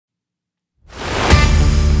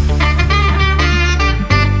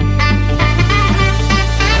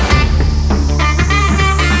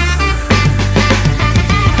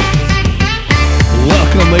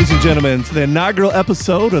and gentlemen, to the inaugural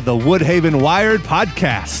episode of the Woodhaven Wired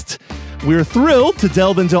podcast. We're thrilled to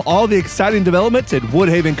delve into all the exciting developments at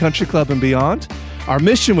Woodhaven Country Club and beyond. Our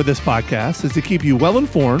mission with this podcast is to keep you well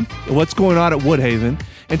informed of what's going on at Woodhaven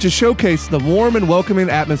and to showcase the warm and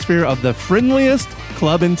welcoming atmosphere of the friendliest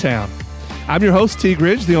club in town. I'm your host, Teague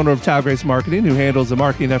Ridge, the owner of Talgrace Marketing, who handles the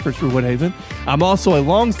marketing efforts for Woodhaven. I'm also a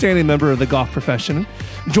long-standing member of the golf profession.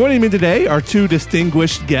 Joining me today are two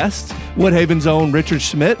distinguished guests, Woodhaven's own Richard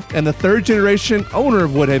Schmitt and the third-generation owner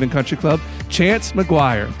of Woodhaven Country Club, Chance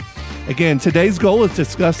Maguire. Again, today's goal is to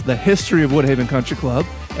discuss the history of Woodhaven Country Club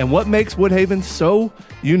and what makes Woodhaven so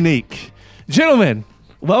unique. Gentlemen,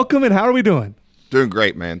 welcome, and how are we doing? Doing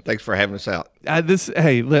great, man. Thanks for having us out. This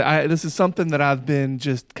is something that I've been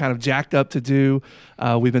just kind of jacked up to do.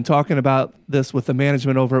 We've been talking about this with the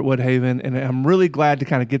management over at Woodhaven, and I'm really glad to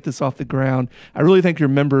kind of get this off the ground. I really think your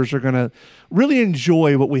members are going to really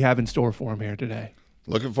enjoy what we have in store for them here today.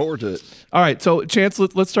 Looking forward to it. All right, so Chance,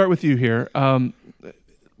 let's start with you here.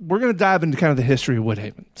 We're going to dive into kind of the history of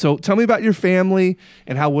Woodhaven. So tell me about your family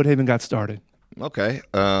and how Woodhaven got started. Okay.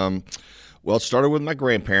 Well, it started with my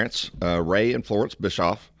grandparents, Ray and Florence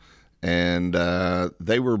Bischoff, and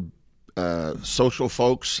they were social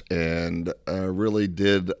folks and really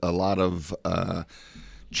did a lot of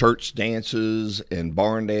church dances and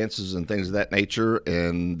barn dances and things of that nature,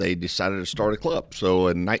 and they decided to start a club. So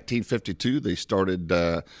in 1952, they started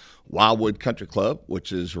Wildwood Country Club,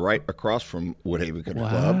 which is right across from Woodhaven Country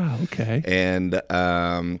Club. Wow, okay. And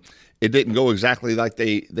it didn't go exactly like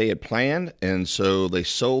they had planned, and so they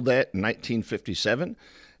sold that in 1957,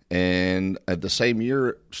 and at the same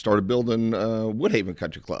year started building Woodhaven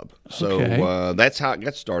Country Club. So that's how it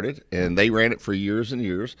got started, and they ran it for years and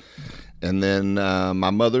years. And then my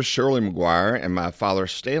mother, Shirley Maguire, and my father,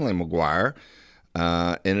 Stanley Maguire,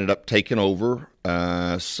 ended up taking over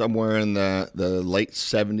somewhere in the late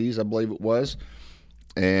 70s, I believe it was.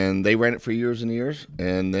 And they ran it for years and years.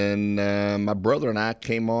 And then my brother and I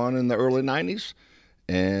came on in the early 90s,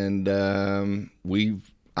 and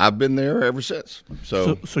I've been there ever since.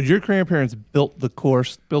 So your grandparents built the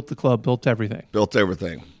course, built the club, built everything. Built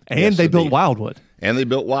everything. And yes, they built indeed. Wildwood. And they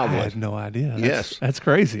built Wildwood. I had no idea. Yes. That's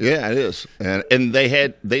crazy. Yeah, it is. And they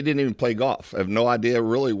didn't even play golf. I have no idea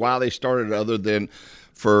really why they started, other than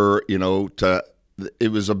for,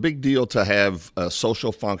 it was a big deal to have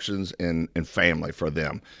social functions and family for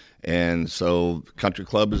them. And so Country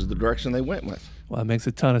Club is the direction they went with. Well, it makes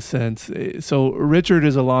a ton of sense. So Richard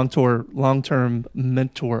is a long-term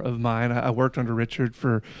mentor of mine. I worked under Richard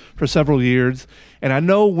for several years. And I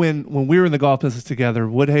know when we were in the golf business together,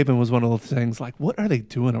 Woodhaven was one of those things like, what are they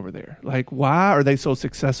doing over there? Like, why are they so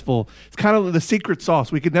successful? It's kind of the secret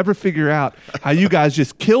sauce. We could never figure out how you guys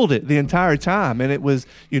just killed it the entire time. And it was,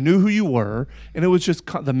 you knew who you were, and it was just,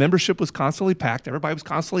 the membership was constantly packed. Everybody was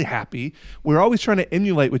constantly happy. We were always trying to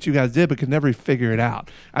emulate what you guys did, but could never figure it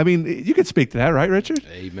out. I mean, you could speak to that, right, Richard?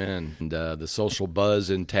 Amen. And the social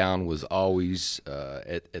buzz in town was always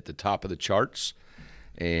at the top of the charts.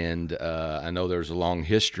 And I know there's a long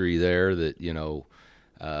history there that,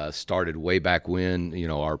 started way back when,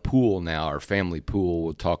 our pool now, our family pool,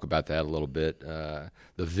 we'll talk about that a little bit. The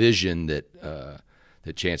vision that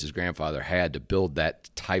Chance's grandfather had to build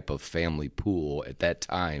that type of family pool at that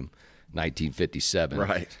time, 1957.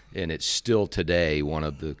 Right. And it's still today one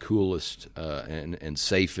of the coolest and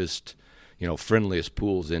safest, friendliest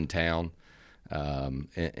pools in town. And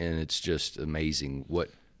it's just amazing what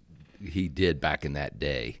he did back in that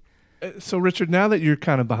day. So, Richard, now that you're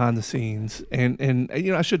kind of behind the scenes, and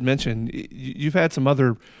I should mention, you've had some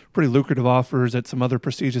other pretty lucrative offers at some other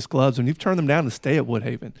prestigious clubs, and you've turned them down to stay at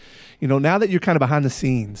Woodhaven. Now that you're kind of behind the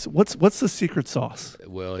scenes, what's the secret sauce?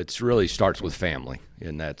 Well, it really starts with family,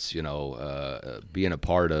 and that's, being a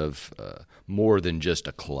part of more than just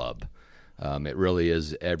a club. It really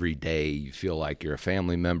is every day you feel like you're a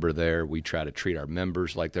family member there. We try to treat our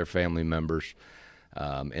members like they're family members.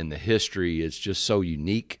 And the history is just so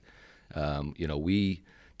unique. We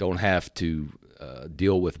don't have to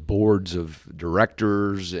deal with boards of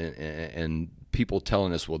directors and people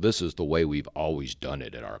telling us, well, this is the way we've always done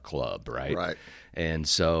it at our club, right? Right. And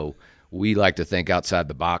so we like to think outside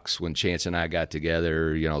the box. When Chance and I got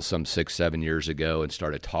together, some 6-7 years ago and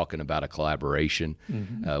started talking about a collaboration,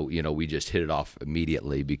 we just hit it off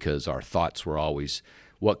immediately because our thoughts were always,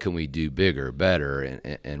 what can we do bigger, better,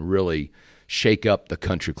 and really shake up the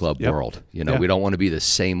country club world. We don't want to be the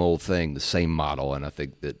same old thing, the same model, and I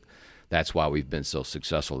think that's why we've been so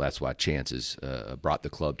successful. That's why Chance has brought the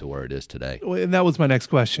club to where it is today. Well, and that was my next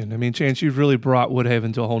question. I mean, Chance, you've really brought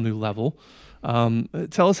Woodhaven to a whole new level.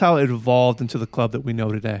 Tell us how it evolved into the club that we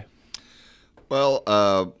know today.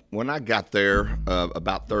 When I got there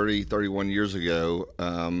about 31 years ago,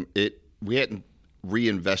 we hadn't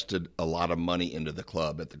reinvested a lot of money into the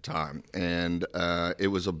club at the time, and it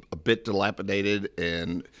was a bit dilapidated,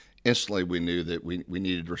 and instantly we knew that we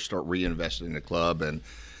needed to start reinvesting in the club. And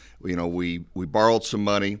we borrowed some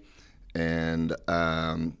money, and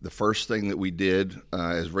the first thing that we did,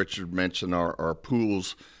 as Richard mentioned, our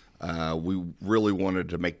pools, we really wanted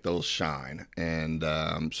to make those shine, and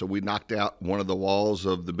so we knocked out one of the walls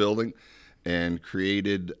of the building and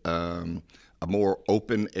created a more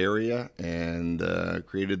open area, and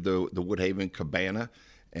created the Woodhaven Cabana,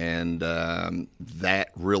 and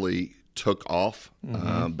that really took off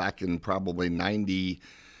back in probably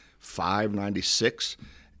 95, 96.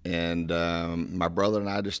 And my brother and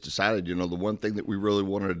I just decided, the one thing that we really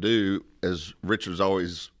wanted to do, as Richard's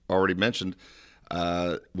already mentioned,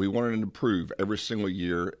 we wanted to improve every single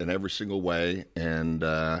year in every single way, and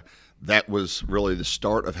that was really the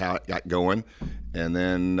start of how it got going. And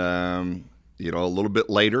then, a little bit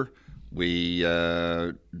later, we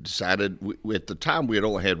decided, at the time we had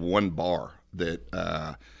only had one bar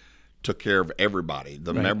that took care of everybody,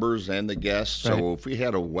 the members and the guests. Right. So if we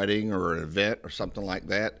had a wedding or an event or something like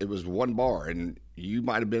that, it was one bar, and you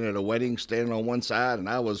might have been at a wedding standing on one side, and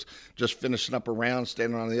I was just finishing up a round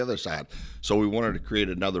standing on the other side. So we wanted to create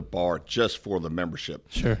another bar just for the membership.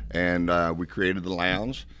 Sure. And we created the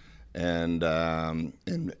lounge, and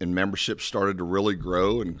membership started to really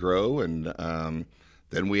grow, and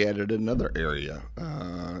then we added another area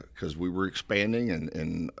because we were expanding,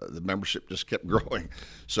 and the membership just kept growing.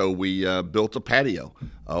 So we built a patio,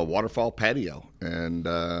 a waterfall patio, and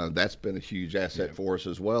that's been a huge asset for us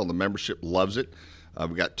as well. The membership loves it.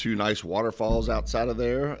 We've got 2 nice waterfalls outside of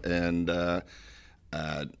there, and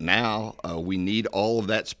now we need all of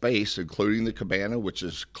that space, including the cabana, which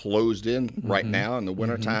is closed in right now in the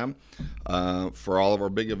wintertime, for all of our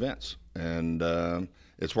big events. And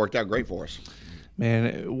it's worked out great for us.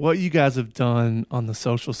 Man, what you guys have done on the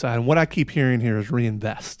social side, and what I keep hearing here is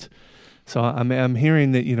reinvest. So I'm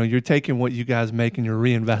hearing that you're taking what you guys make and you're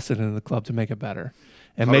reinvesting in the club to make it better.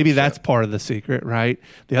 And maybe 100%. that's part of the secret, right?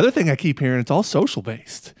 The other thing I keep hearing, it's all social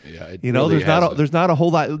based. Yeah, there's not a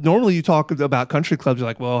whole lot. Normally, you talk about country clubs, you're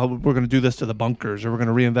like, well, we're going to do this to the bunkers, or we're going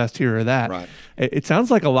to reinvest here or that. Right. It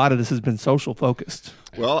sounds like a lot of this has been social focused.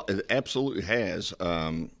 Well, it absolutely has.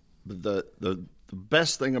 The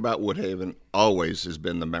best thing about Woodhaven always has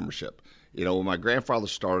been the membership. When my grandfather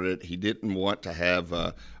started it, he didn't want to have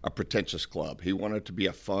a pretentious club. He wanted it to be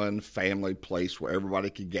a fun family place where everybody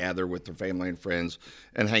could gather with their family and friends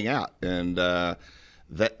and hang out. And that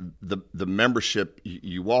the membership,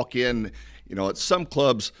 you walk in, at some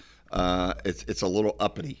clubs, it's a little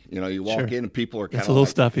uppity. You walk in and people are kind of a little like,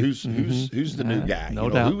 stuffy. Who's the new guy? No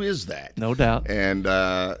doubt. Who is that? No doubt. And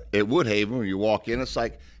at Woodhaven, when you walk in, it's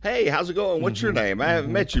like, hey, how's it going? What's your name? I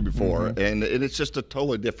haven't met you before. And it's just a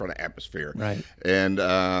totally different atmosphere. Right.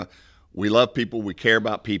 And we love people. We care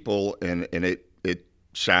about people, and it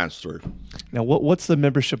shines through. Now, what's the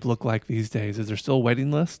membership look like these days? Is there still a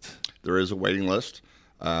waiting list? There is a waiting list.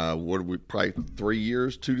 What are we, probably 2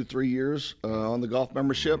 to 3 years on the golf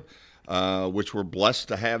membership, which we're blessed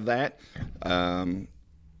to have that.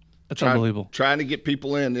 That's unbelievable. Trying to get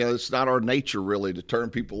people in. It's not our nature really to turn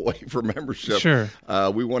people away from membership. Sure.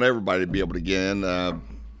 We want everybody to be able to get in.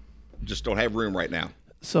 Just don't have room right now.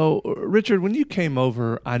 So, Richard, when you came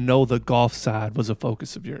over, I know the golf side was a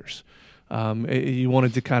focus of yours. You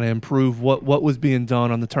wanted to kind of improve what was being done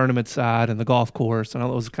on the tournament side and the golf course. I know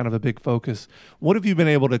that was kind of a big focus. What have you been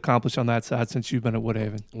able to accomplish on that side since you've been at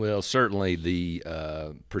Woodhaven? Well, certainly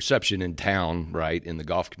the perception in town, right, in the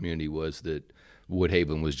golf community was that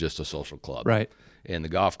Woodhaven was just a social club. Right. And the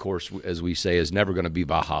golf course, as we say, is never going to be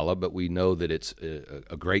Valhalla, but we know that it's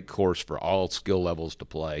a great course for all skill levels to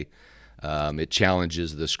play. It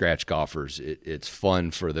challenges the scratch golfers. It's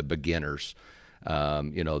fun for the beginners.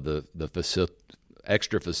 The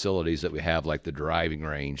extra facilities that we have, like the driving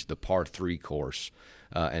range, the par 3 course,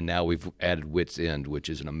 and now we've added Wits End, which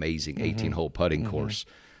is an amazing 18-hole putting course.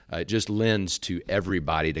 It just lends to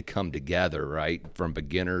everybody to come together, right, from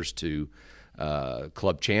beginners to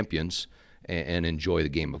club champions, and enjoy the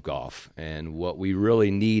game of golf. And what we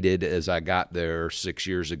really needed as I got there 6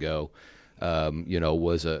 years ago,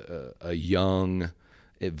 was a young,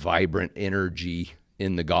 vibrant energy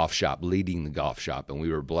in the golf shop, leading the golf shop. And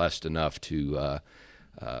we were blessed enough to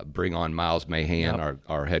bring on Miles Mahan,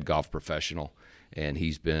 our head golf professional. And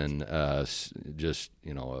he's been just,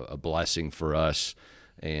 a blessing for us.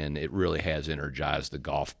 And it really has energized the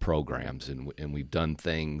golf programs. And we've done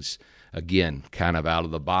things, again, kind of out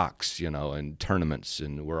of the box, in tournaments.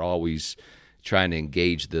 And we're always trying to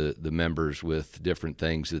engage the members with different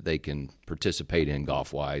things that they can participate in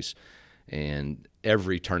golf-wise. And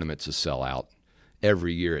every tournament's a sellout.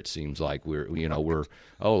 Every year it seems like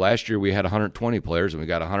last year we had 120 players and we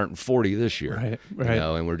got 140 this year. Right.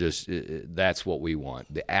 And we're just that's what we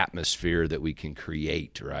want, the atmosphere that we can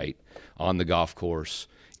create, right, on the golf course,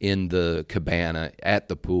 in the cabana, at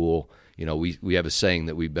the pool. We have a saying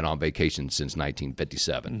that we've been on vacation since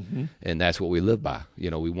 1957, and that's what we live by.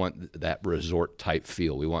 We want that resort type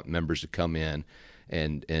feel. We want members to come in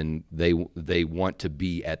and they want to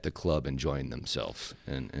be at the club enjoying themselves,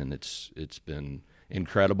 and it's been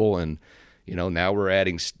incredible. And now we're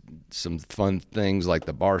adding some fun things like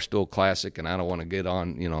the Barstool Classic, and I don't want to get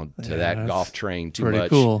on to that golf train too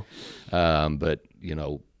much. Cool. But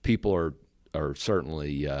people are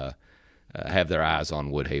certainly have their eyes on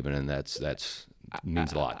Woodhaven, and that's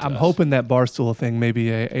means a lot to I'm us. hoping that Barstool thing may be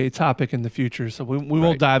a topic in the future, so we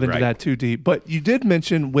won't dive into that too deep. But you did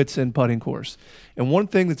mention Wits End putting course, and one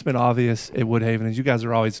thing that's been obvious at Woodhaven is you guys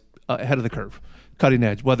are always ahead of the curve, cutting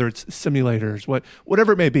edge, whether it's simulators,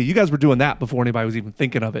 whatever it may be. You guys were doing that before anybody was even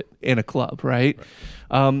thinking of it in a club, right?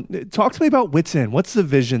 Talk to me about Wits End. What's the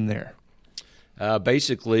vision there?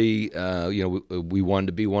 Basically, we wanted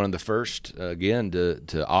to be one of the first, again,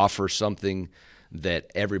 to offer something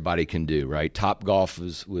that everybody can do, right? Top golf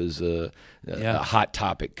was a hot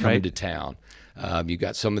topic coming to town. You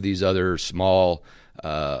got some of these other small,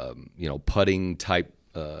 putting type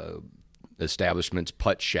establishments,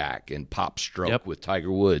 Putt Shack and Pop Stroke with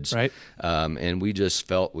Tiger Woods. Right. And we just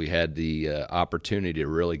felt we had the opportunity to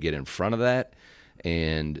really get in front of that.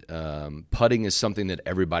 And putting is something that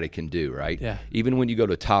everybody can do, right? Yeah. Even when you go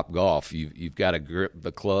to Top Golf, you've got to grip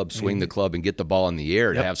the club, swing the club, and get the ball in the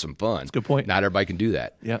air to have some fun. That's a good point. Not everybody can do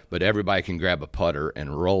that. Yep. But everybody can grab a putter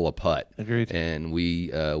and roll a putt. Agreed. And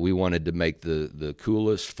we wanted to make the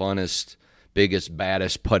coolest, funnest, biggest,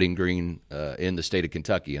 baddest putting green in the state of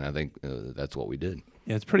Kentucky, and I think that's what we did.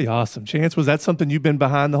 Yeah, it's pretty awesome. Chance, was that something you've been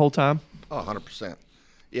behind the whole time? Oh, 100%.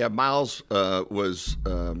 Yeah, Miles was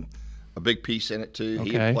a big piece in it too. Okay.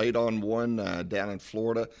 He had played on one down in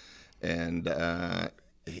Florida, and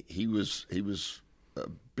he was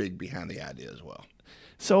big behind the idea as well.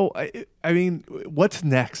 So, I mean, what's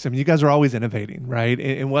next? I mean, you guys are always innovating, right?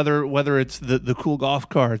 And whether it's the cool golf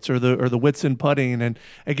carts or the Wits End putting, and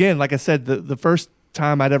again, like I said, the first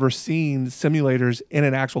time I'd ever seen simulators in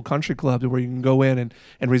an actual country club where you can go in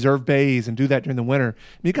and reserve bays and do that during the winter.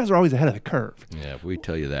 I mean, you guys are always ahead of the curve. Yeah, if we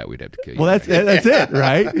tell you that, we'd have to kill you. Well, that's it,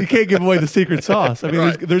 right? You can't give away the secret sauce. I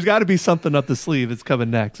mean, there's got to be something up the sleeve that's coming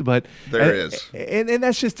next. But there is. And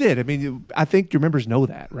that's just it. I mean, I think your members know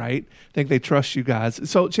that, right? I think they trust you guys.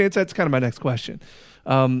 So, Chance, that's kind of my next question.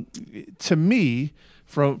 To me,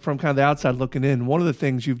 from kind of the outside looking in, one of the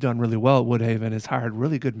things you've done really well at Woodhaven is hired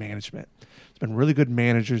really good management. Been really good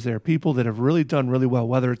managers there, people that have really done really well,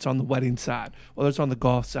 whether it's on the wedding side, whether it's on the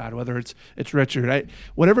golf side, whether it's Richard,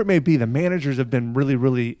 whatever it may be. The managers have been really,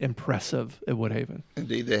 really impressive at Woodhaven.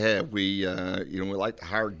 Indeed, they have. We like to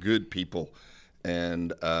hire good people,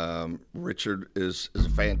 and Richard is a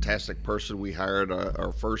fantastic person. We hired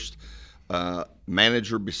our first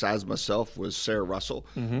manager besides myself was Sarah Russell.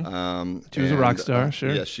 Mm-hmm. She was a rock star,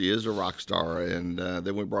 sure. Yes, she is a rock star, and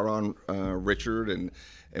then we brought on Richard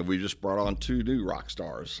and we just brought on two new rock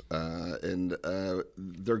stars. And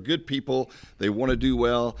they're good people. They want to do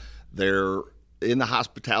well. They're in the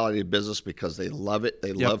hospitality business because they love it.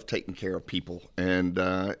 They love taking care of people. And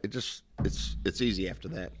it's easy after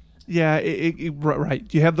that. Yeah, right.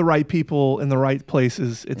 You have the right people in the right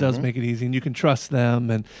places. It does make it easy, and you can trust them.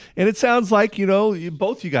 And it sounds like,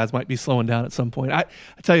 both you guys might be slowing down at some point. I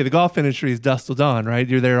tell you, the golf industry is dusk till dawn, right?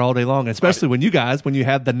 You're there all day long, especially when you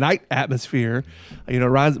have the night atmosphere. It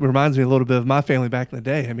reminds me a little bit of my family back in the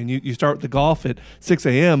day. I mean, you start the golf at 6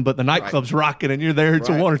 a.m., but the nightclub's rocking, and you're there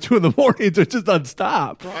until 1 or 2 in the morning. So it just doesn't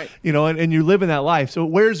stop. Right. And you're living that life. So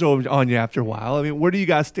it wears on you after a while. I mean, where do you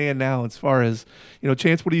guys stand now as far as,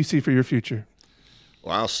 Chance, what do you see for your future?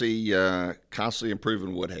 Well, I'll see constantly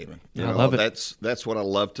improving Woodhaven. I love it. That's what I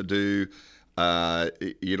love to do.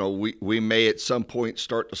 We may at some point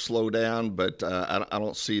start to slow down, but I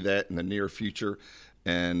don't see that in the near future.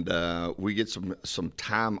 And we get some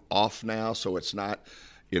time off now, so it's not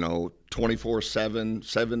 24/7,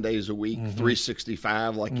 7 days a week,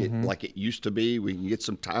 365 like it used to be. We can get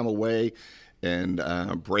some time away and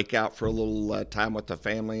break out for a little time with the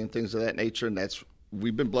family and things of that nature. And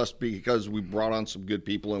we've been blessed because we brought on some good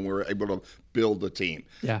people and we're able to build the team.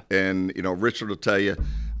 Yeah. And Richard will tell you,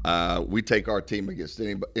 we take our team against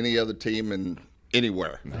any other team and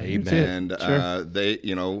anywhere. Amen. And Sure.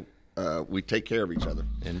 we take care of each other.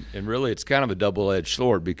 And really, it's kind of a double-edged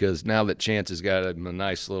sword, because now that Chance has got a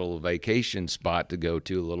nice little vacation spot to go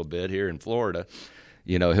to a little bit here in Florida,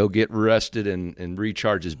 he'll get rested and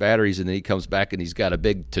recharge his batteries, and then he comes back and he's got a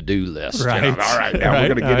big to-do list. Right. All right, now we're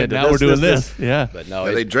going to get into now this. We're doing this. Yeah. But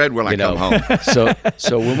no, they dread when I come home.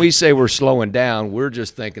 So when we say we're slowing down, we're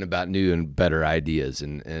just thinking about new and better ideas,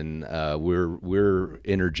 and we're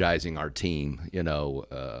energizing our team.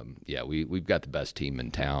 We've got the best team in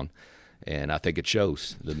town. And I think it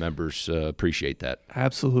shows. The members appreciate that.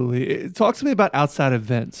 Absolutely. Talk to me about outside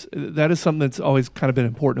events. That is something that's always kind of been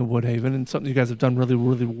important in Woodhaven, and something you guys have done really,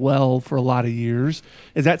 really well for a lot of years.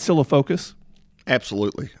 Is that still a focus?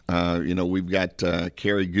 Absolutely. We've got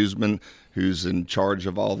Carrie Guzman, who's in charge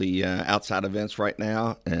of all the outside events right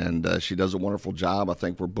now, and she does a wonderful job. I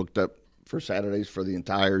think we're booked up for Saturdays for the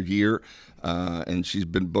entire year, and she's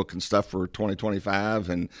been booking stuff for 2025,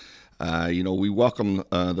 and we welcome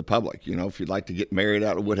the public. If you'd like to get married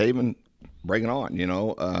out of Woodhaven, bring it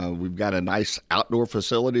on. We've got a nice outdoor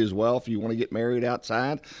facility as well if you want to get married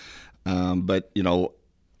outside. But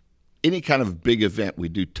any kind of big event, we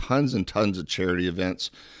do tons and tons of charity events,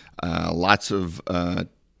 lots of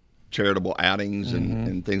charitable outings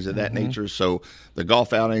and things of that nature. So the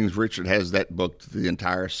golf outings, Richard has that booked the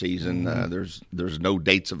entire season. There's no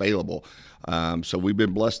dates available. So we've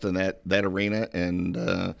been blessed in that arena,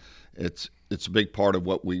 and it's a big part of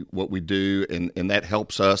what we do, and that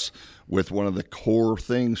helps us with one of the core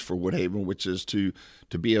things for Woodhaven, which is to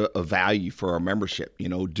be a value for our membership.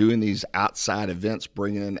 Doing these outside events,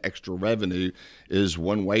 bringing in extra revenue, is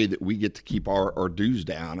one way that we get to keep our dues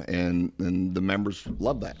down, and the members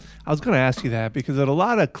love that. I was going to ask you that, because at a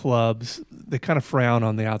lot of clubs, they kind of frown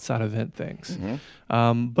on the outside event things.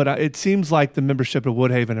 But it seems like the membership at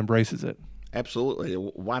Woodhaven embraces it. Absolutely.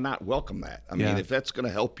 Why not welcome that? I mean, if that's going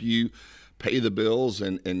to help you pay the bills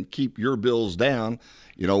and keep your bills down,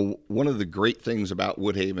 one of the great things about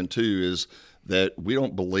Woodhaven, too, is that we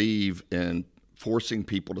don't believe in forcing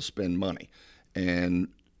people to spend money. And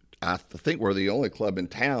I think we're the only club in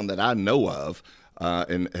town that I know of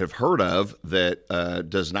and have heard of that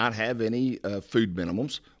does not have any food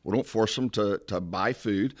minimums. We don't force them to buy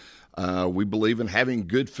food. We believe in having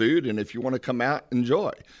good food, and if you want to come out,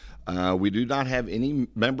 enjoy. We do not have any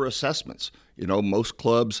member assessments. Most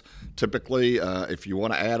clubs typically, if you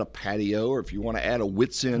want to add a patio or if you want to add a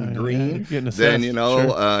wits end green, then you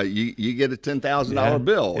get a $10,000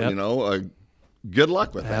 bill. Yep. Good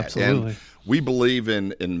luck with that. Absolutely. And we believe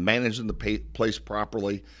in managing the place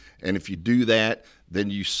properly, and if you do that,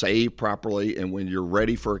 then you save properly, and when you're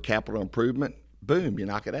ready for a capital improvement, boom, you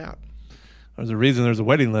knock it out. There's a reason there's a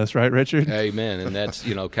waiting list, right, Richard? Amen. And that's,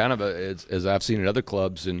 kind of as I've seen in other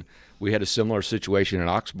clubs, and we had a similar situation in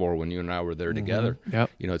Oxmoor when you and I were there together.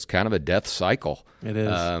 Yep. It's kind of a death cycle. It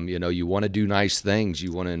is. You want to do nice things.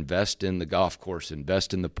 You want to invest in the golf course,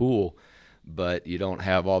 invest in the pool, but you don't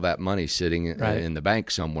have all that money sitting in the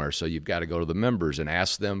bank somewhere. So you've got to go to the members and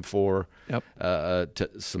ask them for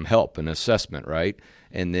some help and assessment, right?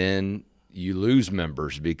 And then you lose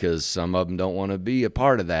members because some of them don't want to be a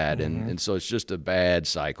part of that. And so it's just a bad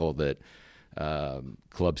cycle that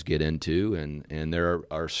clubs get into. And there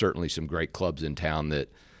are certainly some great clubs in town that,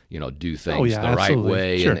 do things the right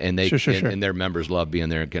way. Sure. And they Sure. and their members love being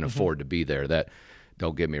there and can afford to be there. That,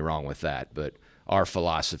 don't get me wrong with that. But our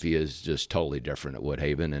philosophy is just totally different at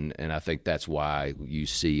Woodhaven. And I think that's why you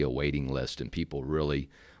see a waiting list and people really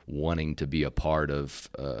wanting to be a part of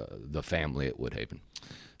the family at Woodhaven.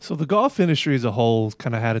 So the golf industry as a whole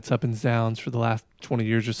kind of had its ups and downs for the last 20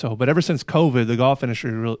 years or so. But ever since COVID, the golf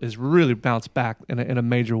industry has really bounced back in a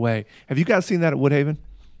major way. Have you guys seen that at Woodhaven?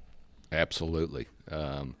 Absolutely.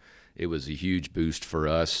 It was a huge boost for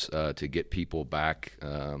us to get people back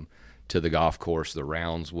to the golf course. The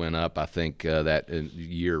rounds went up. I think that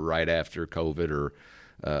year right after COVID, or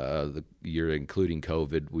the year including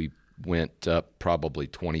COVID, we went up probably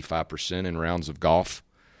 25% in rounds of golf.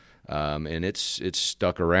 And it's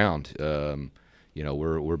stuck around.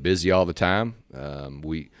 We're busy all the time.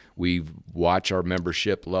 We watch our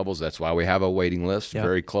membership levels. That's why we have a waiting list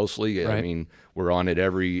very closely. Right. I mean, we're on it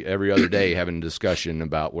every other day having a discussion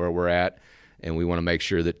about where we're at, and we want to make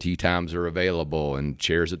sure that tee times are available and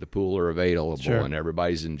chairs at the pool are available, and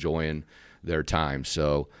everybody's enjoying their time.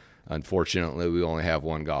 So unfortunately, we only have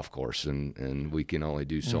one golf course, and we can only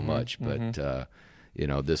do so much. But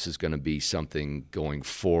this is going to be something going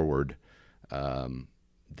forward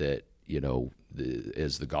that,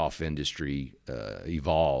 as the golf industry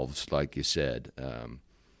evolves, like you said,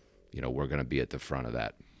 we're going to be at the front of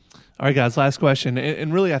that. All right, guys, last question.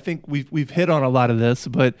 And really, I think we've hit on a lot of this,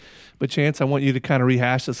 but Chance, I want you to kind of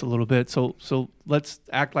rehash this a little bit. So let's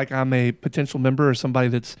act like I'm a potential member or somebody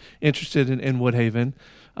that's interested in Woodhaven.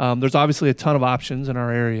 There's obviously a ton of options in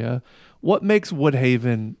our area. What makes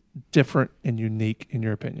Woodhaven different and unique, in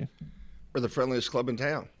your opinion? We're the friendliest club in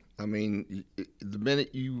town. I mean, the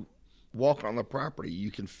minute you walk on the property,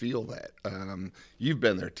 you can feel that. You've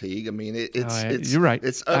been there, Teague. I mean, it's you're right.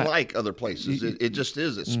 It's unlike other places. It just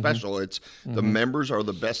is. It's special. It's the members are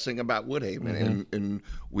the best thing about Woodhaven, and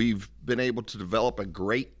we've been able to develop a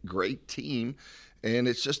great team, and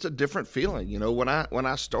it's just a different feeling. You know, when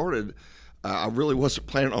I started, I really wasn't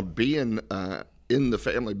planning on being in the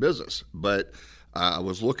family business, but I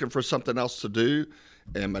was looking for something else to do.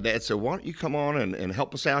 And my dad said, why don't you come on and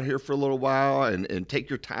help us out here for a little while and take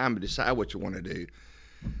your time and decide what you want to do.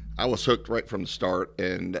 I was hooked right from the start,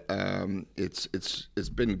 and it's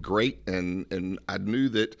been great. And I knew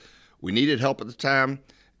that we needed help at the time,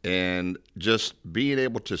 and just being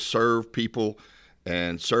able to serve people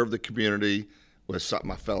and serve the community was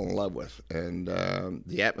something I fell in love with. And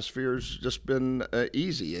the atmosphere's just been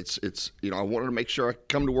easy. It's I wanted to make sure I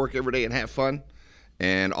come to work every day and have fun.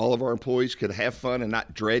 And all of our employees could have fun and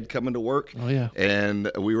not dread coming to work. Oh, yeah. And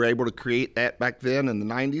we were able to create that back then in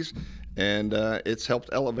the 90s, and it's helped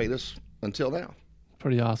elevate us until now.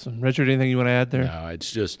 Pretty awesome. Richard, anything you want to add there? No,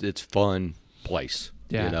 it's fun place.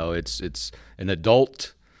 Yeah. You know, it's an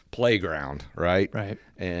adult playground, right? Right.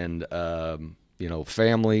 And,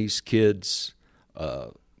 families, kids,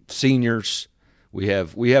 seniors. We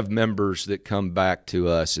have members that come back to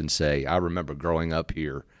us and say, I remember growing up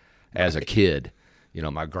here as a kid. You know,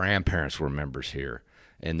 my grandparents were members here,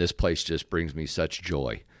 and this place just brings me such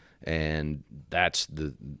joy. And that's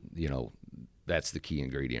the key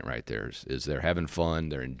ingredient right there is they're having fun,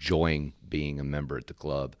 they're enjoying being a member at the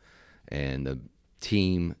club, and the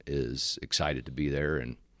team is excited to be there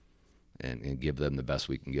and give them the best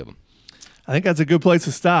we can give them. I think that's a good place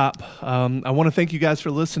to stop. I want to thank you guys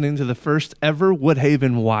for listening to the first ever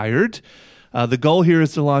Woodhaven Wired. The goal here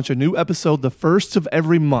is to launch a new episode the first of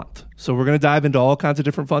every month. So we're going to dive into all kinds of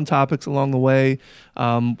different fun topics along the way.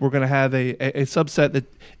 We're going to have a subset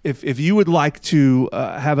that if you would like to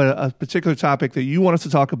have a particular topic that you want us to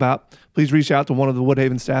talk about, please reach out to one of the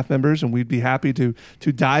Woodhaven staff members, and we'd be happy to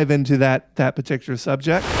dive into that particular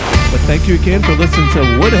subject. But thank you again for listening to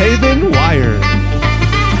Woodhaven Wired.